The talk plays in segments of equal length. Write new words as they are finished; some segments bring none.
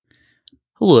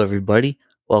Hello, everybody.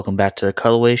 Welcome back to the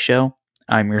Colorway Show.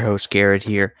 I'm your host, Garrett,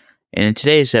 here. And in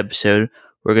today's episode,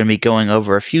 we're going to be going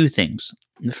over a few things.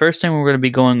 The first thing we're going to be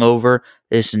going over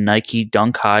is the Nike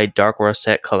Dunk High Dark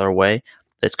Rosette colorway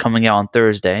that's coming out on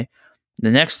Thursday. The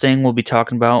next thing we'll be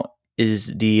talking about is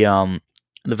the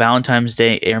Valentine's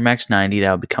Day Air Max 90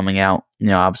 that will be coming out.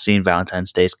 Obviously,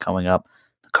 Valentine's Day is coming up,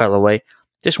 the colorway.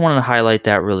 Just wanted to highlight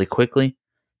that really quickly.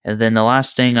 And then the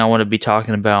last thing I want to be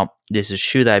talking about is a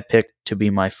shoe that I picked to be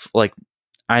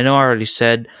I know I already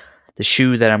said the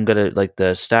shoe that I'm going to,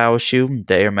 the style shoe,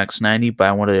 the Air Max 90, but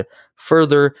I want to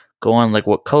further go on,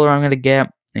 what color I'm going to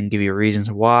get and give you reasons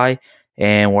why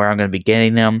and where I'm going to be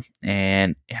getting them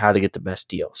and how to get the best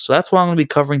deal. So that's what I'm going to be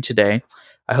covering today.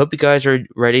 I hope you guys are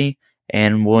ready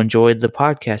and will enjoy the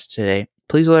podcast today.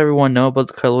 Please let everyone know about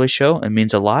the Colorway Show. It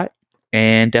means a lot.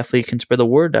 And definitely can spread the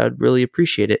word. I'd really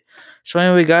appreciate it. So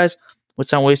anyway, guys,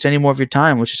 let's not waste any more of your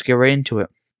time. Let's just get right into it.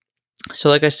 So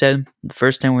like I said, the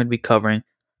first thing we're going to be covering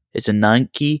is a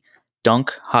Nike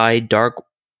Dunk High Dark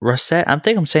Rosette. I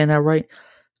think I'm saying that right.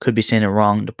 Could be saying it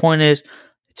wrong. The point is,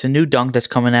 it's a new dunk that's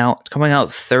coming out. It's coming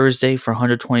out Thursday for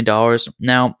 $120.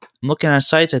 Now, I'm looking at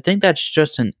sites. I think that's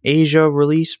just an Asia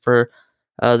release for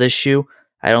this shoe.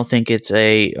 I don't think it's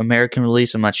a American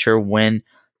release. I'm not sure when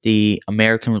the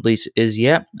American release is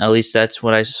yet. At least that's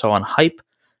what I saw on Hype.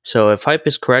 So if Hype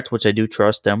is correct, which I do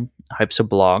trust them, Hype's a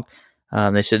blog.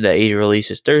 They said that Asia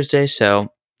release is Thursday.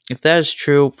 So if that is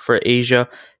true for Asia,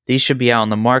 these should be out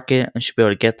on the market. I should be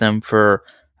able to get them for,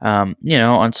 on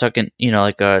second,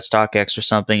 like a StockX or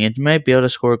something. And you might be able to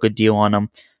score a good deal on them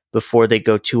before they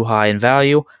go too high in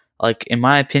value. Like, in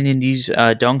my opinion, these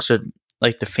dunks are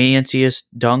like the fanciest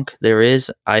dunk there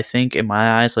is, I think, in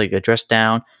my eyes, like a dress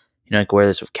down. You can wear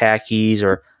this with khakis,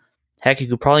 or heck, you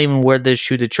could probably even wear this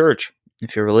shoe to church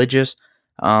if you're religious.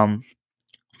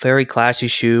 Very classy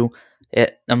shoe.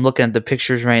 I'm looking at the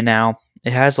pictures right now.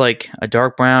 It has like a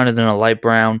dark brown and then a light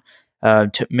brown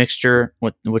mixture,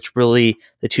 which really,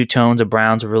 the two tones of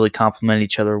browns really complement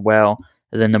each other well.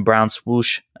 And then the brown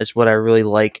swoosh is what I really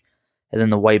like. And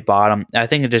then the white bottom. I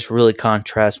think it just really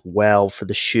contrasts well for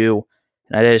the shoe.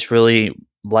 And I just really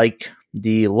like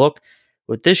the look.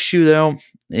 With this shoe, though,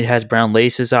 it has brown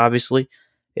laces, obviously,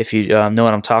 if you know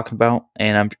what I'm talking about.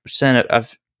 And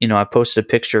I posted a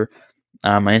picture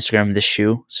on my Instagram of this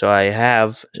shoe, so I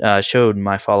have showed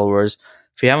my followers.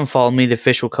 If you haven't followed me, the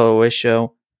official Colorway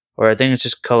Show, or I think it's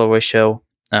just Colorway Show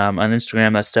on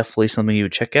Instagram, that's definitely something you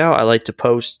would check out. I like to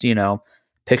post,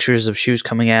 pictures of shoes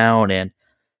coming out and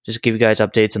just give you guys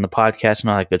updates on the podcast and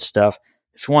all that good stuff.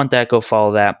 If you want that, go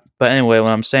follow that. But anyway,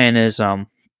 what I'm saying is, I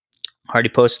already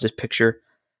posted this picture,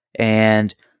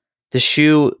 and the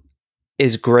shoe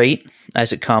is great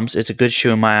as it comes. It's a good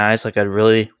shoe in my eyes. Like, I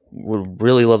would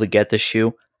really love to get this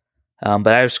shoe. But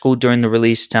I have school during the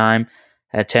release time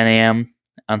at 10 a.m.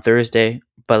 on Thursday.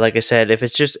 But like I said, if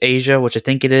it's just Asia, which I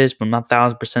think it is, but I'm not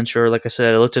 1,000% sure. Like I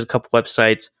said, I looked at a couple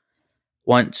websites.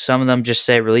 Some of them just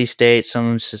say release date. Some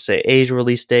of them just say Asia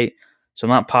release date. So I'm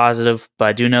not positive, but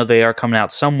I do know they are coming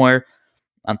out somewhere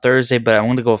on Thursday. But I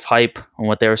want to go with Hype on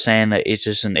what they were saying, that it's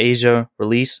just an Asia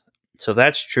release. So if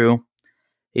that's true,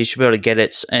 you should be able to get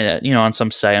it, on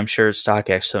some site. I'm sure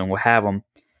StockX will have them.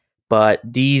 But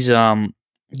these are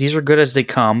good as they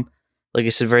come. Like I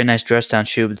said, very nice dress down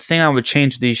shoe. But the thing I would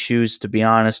change with these shoes, to be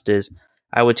honest, is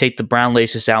I would take the brown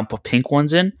laces out and put pink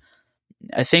ones in.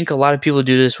 I think a lot of people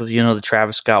do this with, the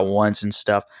Travis Scott ones and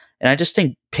stuff. And I just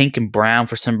think pink and brown,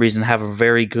 for some reason, have a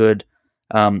very good,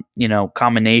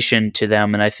 combination to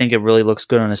them. And I think it really looks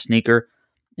good on a sneaker.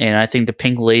 And I think the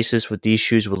pink laces with these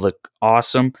shoes would look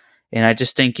awesome. And I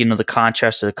just think, the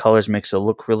contrast of the colors makes it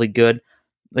look really good.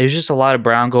 There's just a lot of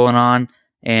brown going on.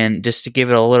 And just to give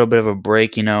it a little bit of a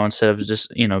break, instead of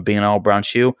just, being an all brown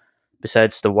shoe,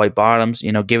 besides the white bottoms,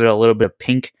 give it a little bit of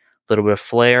pink, a little bit of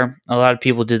flair. A lot of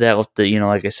people did that with the,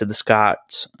 like I said, the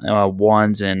Scott's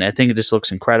ones, and I think it just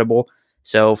looks incredible.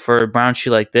 So for a brown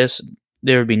shoe like this,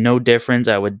 there would be no difference.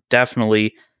 I would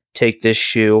definitely take this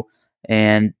shoe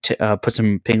and put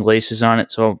some pink laces on it.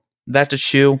 So that's a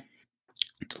shoe.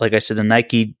 Like I said, the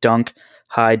Nike Dunk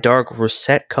High Dark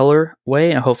Rosette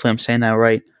colorway, and hopefully I'm saying that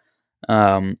right,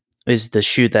 is the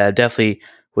shoe that I definitely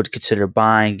would consider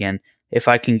buying. And if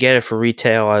I can get it for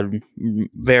retail, I'd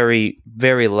very,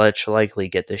 very much likely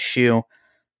get this shoe.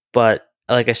 But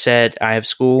like I said, I have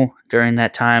school during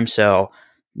that time, so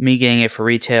me getting it for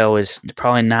retail is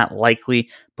probably not likely.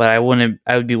 But I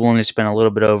would be willing to spend a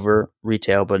little bit over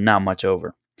retail, but not much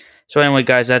over. So anyway,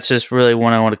 guys, that's just really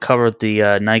what I want to cover,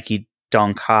 the Nike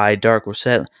Dunk High Dark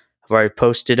Rosette. I've already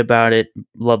posted about it.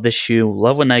 Love this shoe.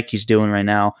 Love what Nike's doing right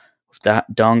now with the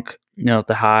dunk,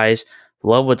 the highs.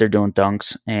 love what they're doing with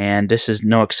Dunks, and this is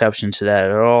no exception to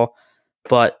that at all.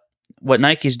 But what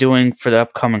Nike's doing for the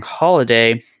upcoming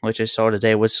holiday, which I saw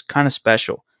today, was kind of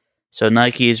special. So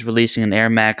Nike is releasing an Air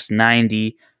Max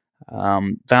 90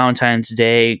 Valentine's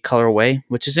Day colorway,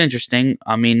 which is interesting.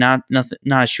 I mean, not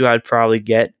a shoe I'd probably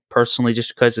get personally,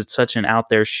 just because it's such an out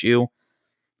there shoe.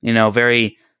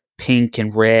 Very pink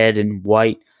and red and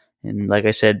white. And like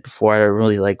I said before, I don't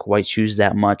really like white shoes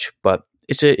that much, but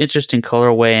it's an interesting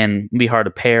colorway and be hard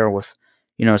to pair with,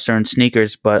 certain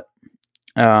sneakers. But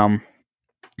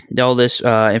all this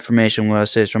information with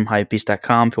us is from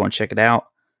hypebeast.com if you want to check it out.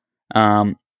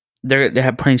 They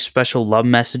have putting special love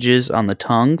messages on the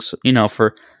tongues,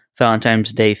 for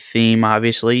Valentine's Day theme.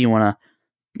 Obviously, you want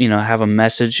to, have a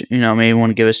message, maybe want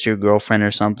to give us to your girlfriend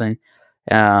or something,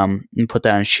 and put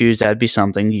that on shoes. That'd be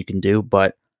something you can do.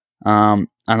 But on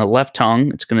the left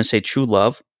tongue, it's going to say true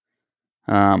love.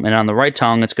 And on the right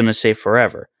tongue, it's going to say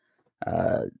forever.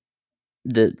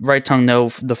 The right tongue, no,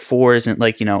 the 4 isn't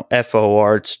like,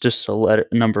 FOR. It's just a letter,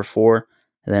 number 4.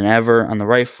 And then ever on the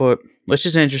right foot, which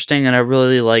is interesting, and I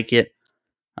really like it.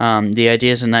 The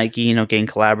ideas of Nike, getting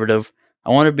collaborative.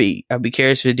 I'd be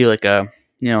curious to do like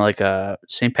a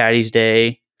St. Patty's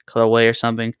Day colorway or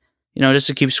something, just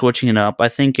to keep switching it up. I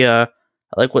think I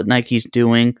like what Nike's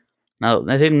doing.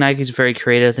 I think Nike's very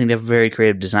creative. I think they have a very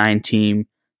creative design team,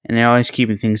 and they're always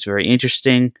keeping things very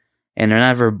interesting, and they're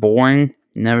never boring.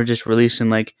 Never just releasing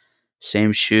like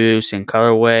same shoe, same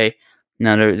colorway.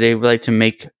 No, they like to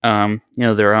make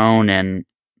their own and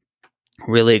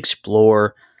really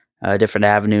explore different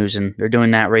avenues, and they're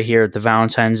doing that right here at the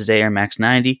Valentine's Day Air Max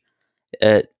 90.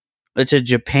 It's a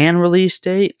Japan release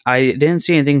date. I didn't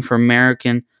see anything for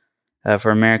American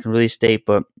release date,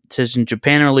 but it says in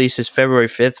Japan release is February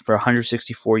 5th for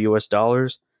 $164 US.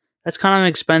 That's kind of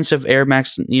expensive Air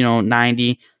Max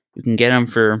 90. You can get them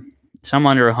for some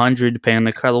under 100 depending on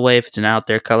the colorway. If it's an out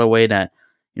there colorway that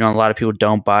a lot of people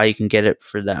don't buy, you can get it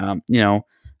for the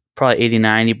probably 80,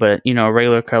 90, but a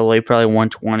regular colorway probably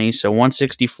 120. So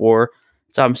 164.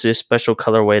 It's obviously a special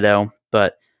colorway though,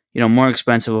 but more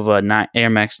expensive of a Air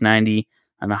Max 90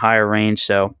 on a higher range.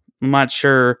 So I'm not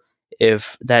sure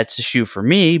if that's a shoe for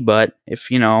me, but if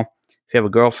you have a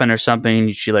girlfriend or something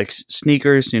and she likes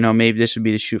sneakers, maybe this would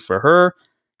be the shoe for her.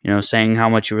 Saying how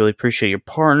much you really appreciate your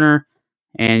partner,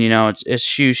 and it's a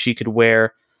shoe she could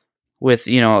wear with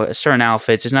certain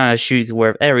outfits. It's not a shoe you can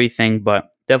wear with everything, but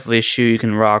definitely a shoe you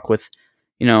can rock with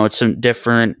it's some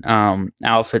different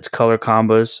outfits, color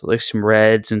combos, like some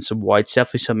reds and some whites.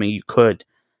 Definitely something you could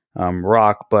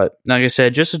rock. But like I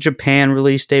said, just a Japan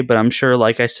release date, but I'm sure,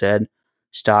 like I said,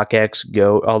 StockX,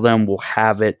 GOAT, all of them will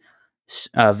have it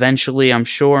eventually, I'm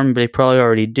sure, and they probably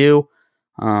already do.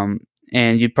 And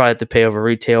you'd probably have to pay over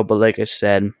retail, but like I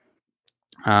said,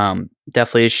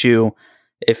 definitely a shoe.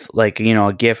 If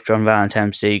a gift on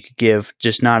Valentine's Day you could give,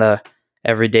 just not a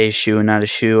everyday shoe, not a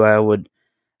shoe I would,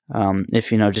 if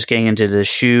just getting into the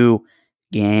shoe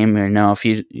game, or if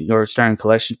you're starting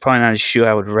collections, probably not a shoe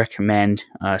I would recommend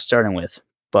starting with.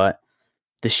 But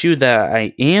the shoe that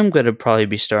I am going to probably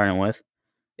be starting with,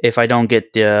 if I don't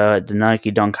get the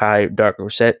Nike Dunk High Dark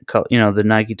Reset, the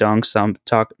Nike Dunks I'm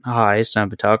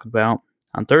talking about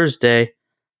on Thursday,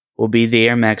 will be the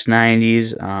Air Max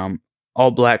 90s,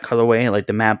 all black colorway, like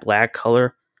the matte black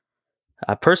color.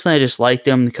 Personally, I just like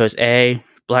them because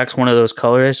black's one of those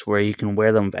colors where you can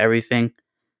wear them with everything.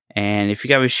 And if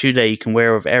you have a shoe that you can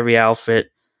wear with every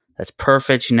outfit, that's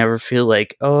perfect. You never feel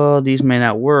like, oh, these may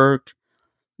not work,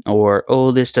 or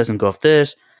oh, this doesn't go with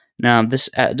this. Now, this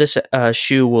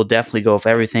shoe will definitely go with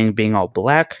everything being all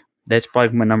black. That's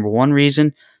probably my number one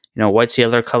reason. White's the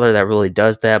other color that really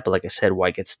does that, but like I said,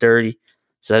 white gets dirty.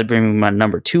 So that brings me my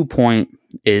number 2 point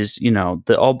is,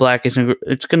 the all black it's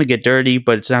going to get dirty,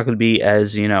 but it's not going to be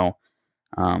as,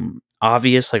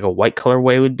 obvious like a white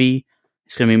colorway would be.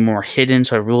 It's going to be more hidden,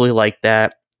 so I really like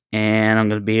that. And I'm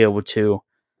going to be able to,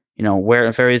 wear it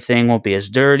if everything won't be as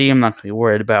dirty. I'm not going to be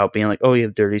worried about being like, oh, you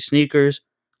have dirty sneakers.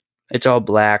 It's all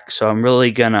black, so I'm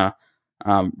really going to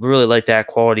really like that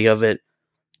quality of it.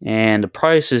 And the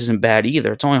price isn't bad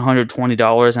either. It's only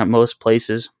 $120 at most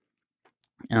places.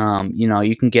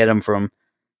 You can get them from,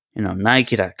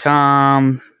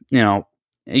 Nike.com,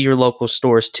 your local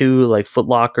stores too, like Foot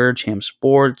Locker, Champ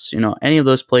Sports, any of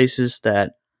those places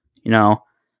that,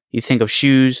 you think of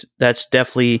shoes. That's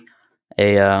definitely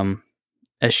a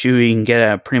shoe you can get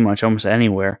at pretty much almost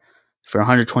anywhere for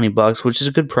 $120, which is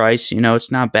a good price.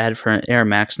 It's not bad for an Air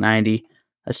Max 90.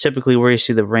 That's typically where you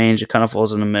see the range. It kind of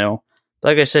falls in the middle. But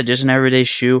like I said, just an everyday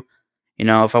shoe.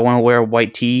 If I want to wear a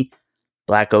white tee,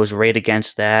 black goes right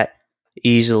against that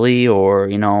easily. Or,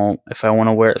 if I want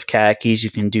to wear it with khakis,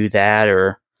 you can do that.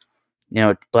 Or, I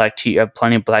have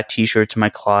plenty of black t-shirts in my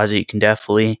closet. You can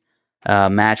definitely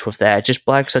match with that. Just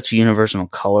black's such a universal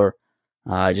color.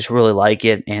 I just really like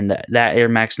it, and that Air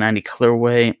Max 90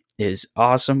 colorway is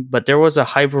awesome. But there was a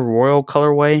Hyper Royal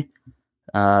colorway.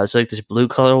 It's like this blue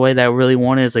colorway that I really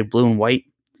wanted. It's like blue and white.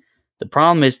 The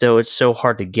problem is, though, it's so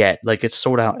hard to get. Like, it's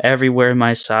sold out everywhere in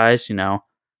my size.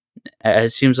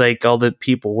 It seems like all the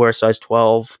people wear size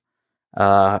 12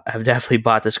 have definitely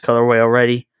bought this colorway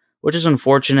already, which is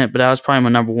unfortunate, but that was probably my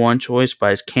number one choice, but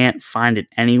I just can't find it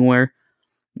anywhere,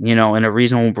 in a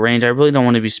reasonable range. I really don't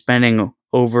want to be spending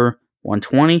over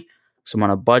 120 because I'm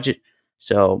on a budget.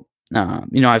 So,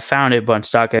 I found it, but on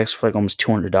StockX for like almost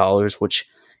 $200, which,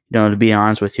 to be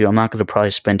honest with you, I'm not going to probably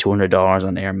spend $200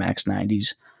 on Air Max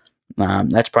 90s.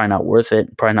 That's probably not worth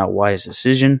it. Probably not a wise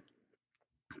decision.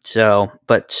 So,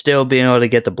 but still being able to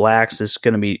get the blacks is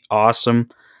going to be awesome.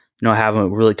 Having a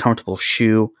really comfortable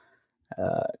shoe,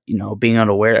 being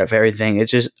unaware of everything.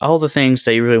 It's just all the things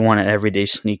that you really want an everyday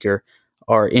sneaker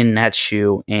are in that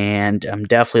shoe, and I'm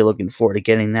definitely looking forward to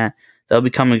getting that. They'll be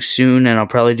coming soon, and I'll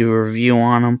probably do a review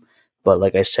on them. But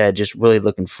like I said, just really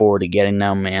looking forward to getting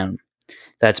them, man.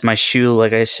 That's my shoe.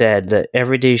 Like I said, the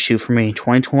everyday shoe for me in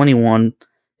 2021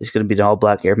 is going to be the all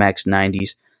black Air Max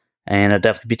 90s. And I'll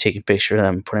definitely be taking pictures of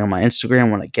them and putting on my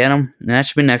Instagram when I get them. And that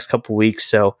should be next couple weeks.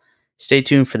 So stay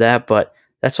tuned for that. But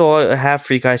that's all I have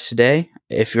for you guys today.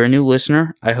 If you're a new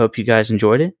listener, I hope you guys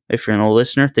enjoyed it. If you're an old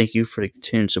listener, thank you for the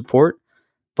continued support.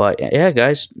 But yeah,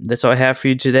 guys, that's all I have for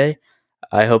you today.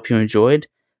 I hope you enjoyed.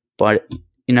 But,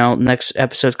 next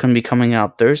episode's going to be coming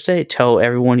out Thursday. Tell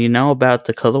everyone you know about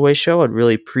the Colorway Show. I'd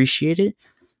really appreciate it.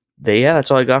 But yeah,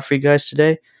 that's all I got for you guys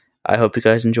today. I hope you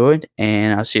guys enjoyed,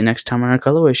 and I'll see you next time on our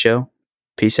Colorway Show.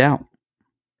 Peace out.